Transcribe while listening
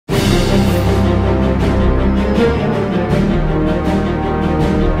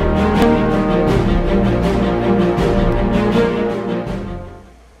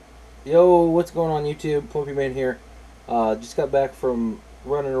what's going on YouTube? Plumpy Man here. Just got back from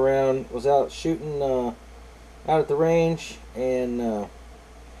running around. Was out shooting out at the range and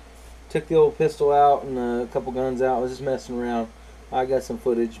took the old pistol out and a couple guns out. I was just messing around. I got some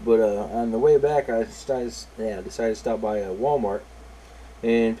footage, but on the way back I decided to stop by Walmart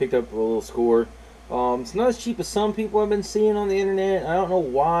and picked up a little Score. It's not as cheap as some people I've been seeing on the internet. I don't know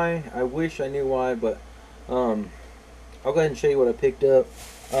why. I wish I knew why, but I'll go ahead and show you what I picked up.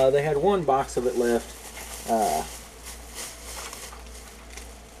 They had one box of it left.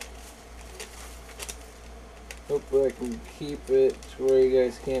 Hopefully I can keep it to where you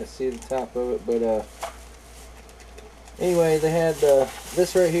guys can't see the top of it, but anyway, they had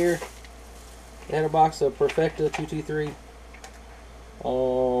this right here. They had a box of Perfecta 223 at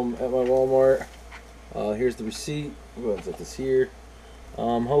my Walmart. Here's the receipt. We'll put this here.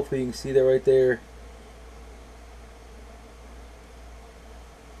 Hopefully you can see that right there.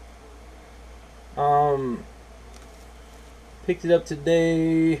 Picked it up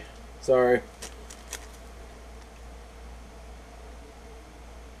today. Sorry.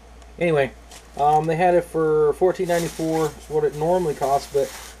 Anyway, they had it for $14.94. Is what it normally costs, but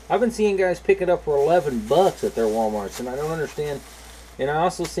I've been seeing guys pick it up for $11 at their Walmarts, and I don't understand. And I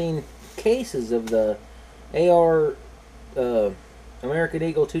also seen cases of the AR American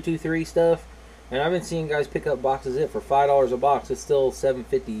Eagle 223 stuff, and I've been seeing guys pick up boxes of it for $5 a box. It's still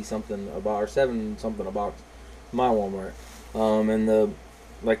 $7.50 something a box, or $7 something a box. My Walmart. And the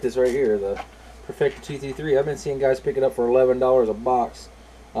like this right here, the Perfecta 223. I've been seeing guys pick it up for $11 a box.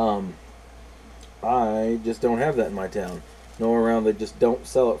 I just don't have that in my town. Nowhere around they just don't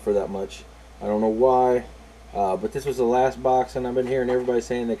sell it for that much. I don't know why. But this was the last box, and I've been hearing everybody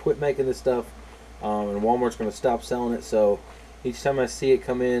saying they quit making this stuff, and Walmart's going to stop selling it. So each time I see it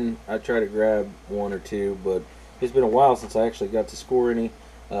come in, I try to grab one or two. But it's been a while since I actually got to score any.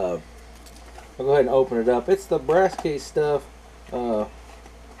 I'll go ahead and open it up. It's the brass case stuff.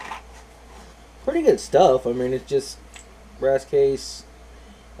 Pretty good stuff. I mean, it's just brass case.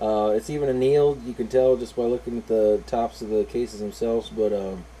 It's even annealed. You can tell just by looking at the tops of the cases themselves. But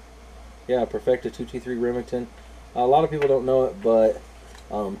yeah, Perfecta 223 Remington. A lot of people don't know it, but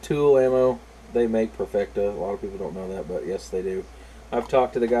tool ammo, they make Perfecta. A lot of people don't know that, but yes, they do. I've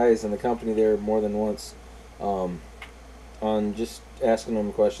talked to the guys in the company there more than once on just asking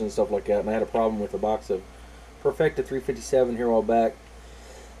them questions and stuff like that. And I had a problem with a box of Perfecta 357 here a while back.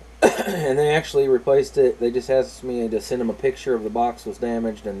 And they actually replaced it. They just asked me to send them a picture of the box was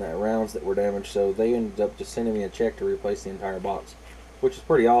damaged and the rounds that were damaged. So they ended up just sending me a check to replace the entire box, which is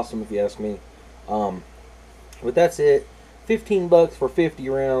pretty awesome if you ask me. But that's it. $15 for 50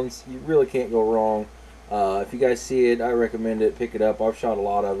 rounds. You really can't go wrong. If you guys see it, I recommend it. Pick it up. I've shot a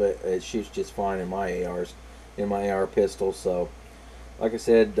lot of it. It shoots just fine in my ARs, in my AR pistols. So, like I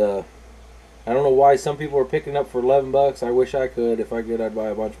said, I don't know why some people are picking up for $11. I wish I could. If I could, I'd buy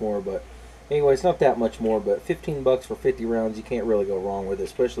a bunch more. But anyway, it's not that much more. But $15 for 50 rounds, you can't really go wrong with it,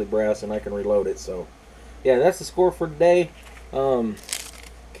 especially brass, and I can reload it. So, yeah, that's the score for today.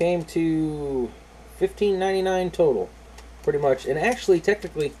 Came to $15.99 total, pretty much. And actually,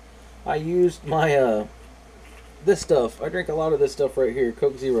 technically, I used my this stuff. I drink a lot of this stuff right here,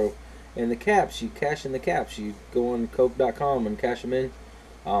 Coke Zero, and the caps. You cash in the caps. You go on Coke.com and cash them in.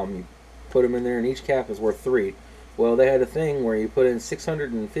 You put them in there, and each cap is worth $3. Well, they had a thing where you put in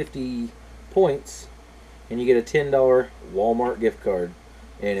 650 points, and you get a $10 Walmart gift card,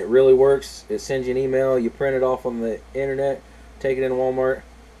 and it really works. It sends you an email. You print it off on the internet, take it in Walmart.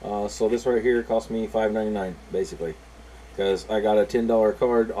 So this right here cost me $5.99 basically, because I got a $10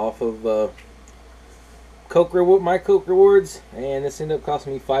 card off of my Coke Rewards, and this ended up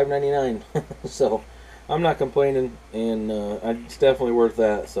costing me $5.99. So I'm not complaining, and it's definitely worth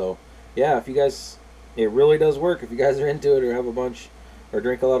that. So yeah, if you guys, it really does work. If you guys are into it or have a bunch or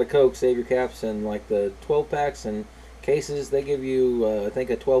drink a lot of Coke, save your caps. And like the 12 packs and cases, they give you I think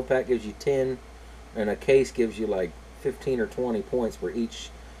a 12 pack gives you 10, and a case gives you like 15 or 20 points for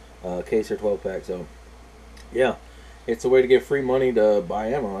each case or 12 pack. So yeah, it's a way to get free money to buy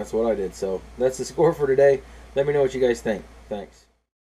ammo. That's what I did. So that's the score for today. Let me know what you guys think. Thanks.